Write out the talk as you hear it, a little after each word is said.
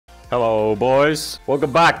Hello, boys.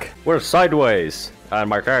 Welcome back. We're sideways, and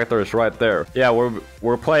my character is right there. Yeah,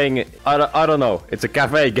 we're playing. I don't know. It's a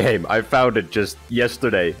cafe game. I found it just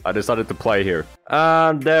yesterday. I decided to play here,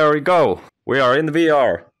 and there we go. We are in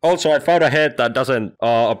VR. Also, I found a head that doesn't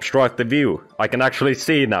obstruct the view. I can actually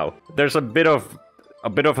see now. There's a bit of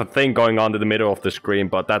a thing going on in the middle of the screen,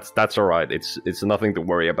 but that's alright. It's nothing to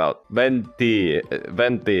worry about. Venti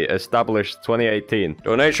established 2018.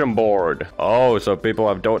 Donation board. Oh, so people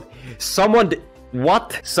have Someone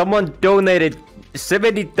donated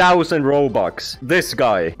 70,000 Robux. This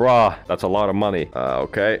guy. Bruh, that's a lot of money.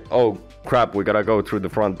 Okay. Oh, crap, we gotta go through the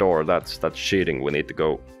front door. That's cheating. We need to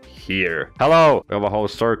go here. Hello. We have a whole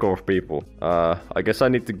circle of people. I guess I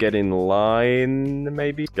need to get in line,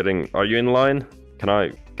 maybe? Are you in line? Can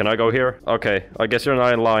I go here? Okay, I guess you're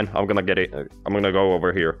not in line. I'm gonna get it. I'm gonna go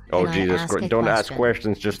over here. Oh, Jesus Christ. Don't ask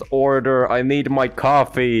questions, just order. I need my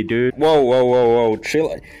coffee, dude. Whoa.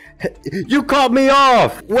 Chill. You cut me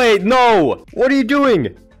off! Wait, no! What are you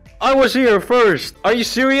doing? I was here first. Are you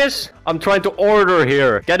serious? I'm trying to order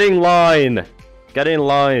here. Get in line. Get in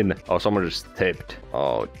line. Oh, someone just tipped.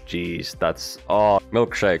 Oh, jeez. That's... Oh,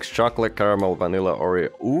 milkshakes. Chocolate, caramel, vanilla,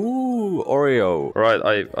 Oreo. Ooh, Oreo.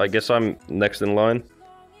 Right, I guess I'm next in line.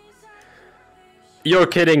 You're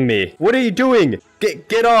kidding me. What are you doing?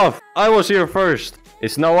 Get off. I was here first.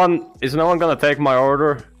 Is no one gonna take my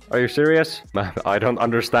order? Are you serious? I don't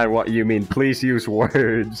understand what you mean. Please use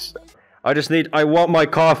words. I want my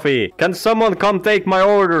coffee. Can someone come take my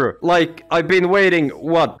order? Like, I've been waiting,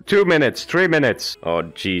 what, 2 minutes, 3 minutes? Oh,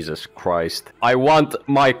 Jesus Christ. I want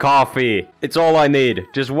my coffee. It's all I need.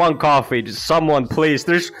 Just one coffee. Just someone, please.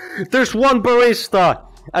 There's one barista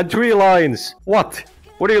and 3 lines. What?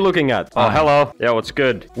 What are you looking at? Oh, hello. Yeah, what's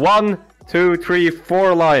good? 1, 2, 3,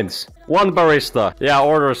 4 lines. 1 barista. Yeah,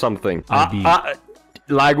 order something.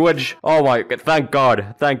 Language. Oh my god. Thank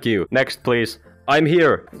God. Thank you. Next, please. I'm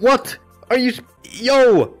here. What? Are you...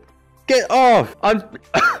 Yo! Get off!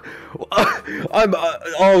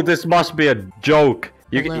 Oh, this must be a joke.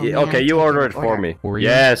 Okay, you order it for me. Oreo?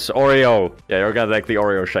 Yes, Oreo. Yeah, you're gonna take the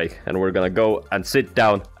Oreo shake. And we're gonna go and sit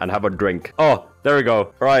down and have a drink. Oh, there we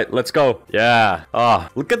go. Alright, let's go. Yeah. Ah,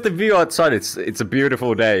 look at the view outside. It's a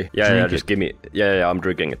beautiful day. Yeah, just give me... Yeah, I'm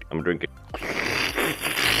drinking it. I'm drinking.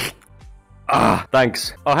 Ah,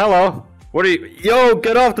 thanks. Oh, hello. What are you... Yo,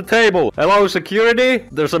 get off the table! Hello, security?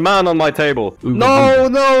 There's a man on my table. No!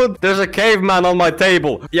 There's a caveman on my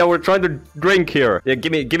table. Yeah, we're trying to drink here. Yeah,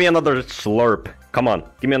 give me another slurp. Come on,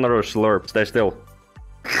 give me another slurp. Stay still.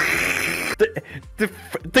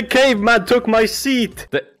 The caveman took my seat.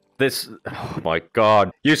 Oh my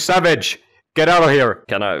god. You savage! Get out of here!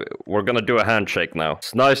 We're gonna do a handshake now.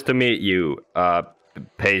 It's nice to meet you,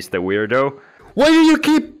 Pace the weirdo. Why do you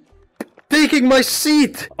keep... taking my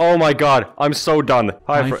seat! Oh my god, I'm so done.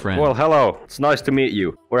 Hi, friend. Well, hello. It's nice to meet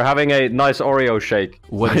you. We're having a nice Oreo shake.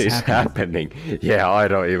 What is happening? Yeah, I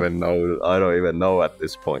don't even know. I don't even know at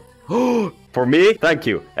this point. For me? Thank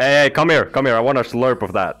you. Hey, come here. Come here. I want a slurp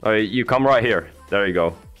of that. You come right here. There you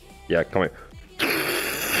go. Yeah, come here.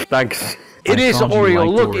 Thanks. It is Oreo.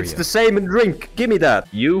 Look, it's the same drink. Give me that.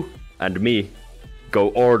 You and me go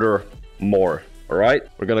order more. Alright?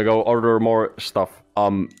 We're gonna go order more stuff.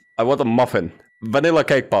 I want a muffin. Vanilla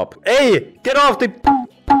cake pop. Hey! Get off the...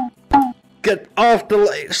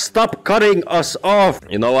 Stop cutting us off!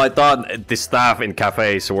 You know, I thought the staff in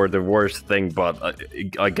cafes were the worst thing, but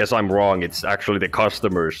I guess I'm wrong. It's actually the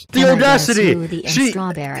customers. The audacity! She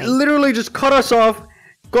literally just cut us off,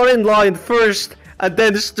 got in line first, and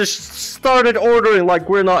then just started ordering like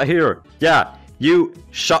we're not here. Yeah, you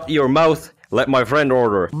shut your mouth. Let my friend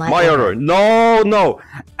order. My order. No.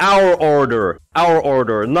 Our order. Our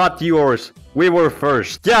order, not yours. We were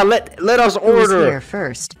first. Yeah, let us order. Who was here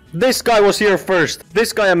first? This guy was here first.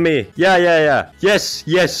 This guy and me. Yeah.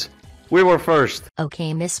 Yes. We were first.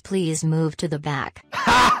 Okay, miss, please move to the back.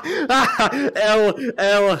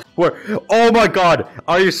 L. Where? Oh my god.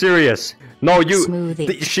 Are you serious? No, you...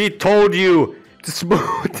 Smoothie. She told you to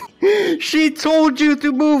smooth. She told you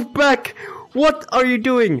to move back. What are you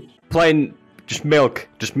doing? Plain... Just milk.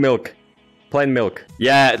 Plain milk.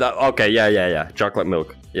 Yeah, okay, yeah. Chocolate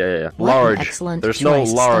milk. Yeah. Large. Excellent. There's no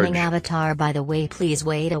large. Stunning avatar, by the way. Please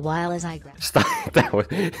wait a while as I grab.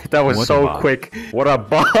 That was so quick. What a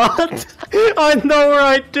bot! I know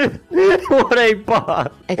right. What a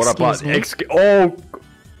bot. Excuse me.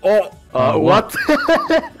 What?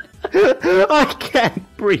 I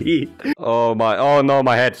can't breathe. Oh no,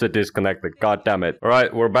 my headset disconnected. God damn it.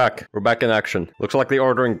 Alright, we're back. We're back in action. Looks like the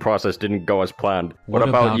ordering process didn't go as planned. What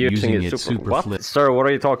about using it super what? Sir, what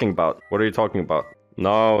are you talking about?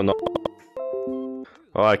 No.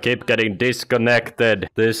 Oh, I keep getting disconnected.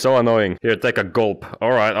 This is so annoying. Here, take a gulp.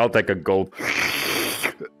 Alright, I'll take a gulp.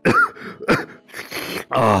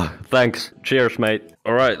 Ah, thanks. Cheers, mate.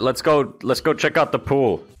 Alright, let's go check out the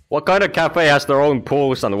pool. What kind of cafe has their own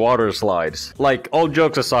pools and water slides? Like, all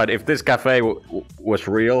jokes aside, if this cafe was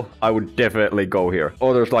real, I would definitely go here.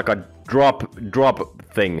 Oh, there's like a drop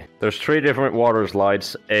thing. There's 3 different water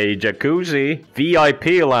slides, a jacuzzi,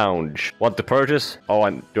 VIP lounge. Want to purchase? Oh,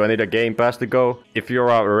 and do I need a game pass to go? If you're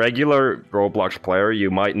a regular Roblox player,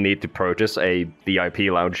 you might need to purchase a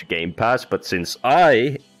VIP lounge game pass, but since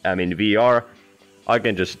I am in VR, I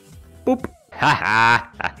can just boop. Haha.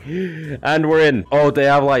 And we're in. Oh, they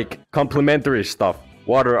have like complimentary stuff.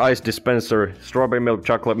 Water, ice dispenser, strawberry milk,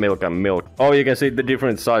 chocolate milk, and milk. Oh, you can see the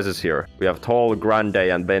different sizes here. We have tall, grande,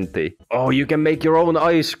 and venti. Oh, you can make your own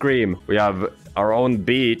ice cream. We have our own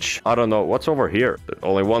beach. I don't know. What's over here? There's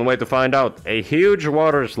only one way to find out. A huge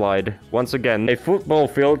water slide. Once again, a football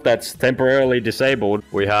field that's temporarily disabled.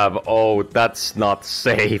 We have... Oh, that's not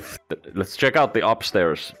safe. Let's check out the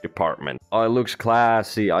upstairs department. Oh, it looks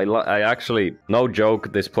classy. I actually... No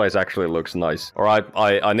joke. This place actually looks nice. Alright,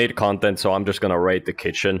 I need content, so I'm just gonna rate the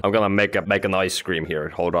kitchen. I'm gonna make an ice cream here.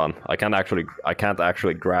 Hold on. I can't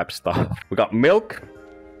actually grab stuff. We got milk.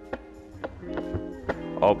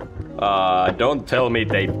 Oh, don't tell me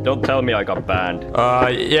I got banned.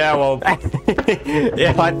 Yeah, well,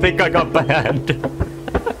 yeah, I think I got banned.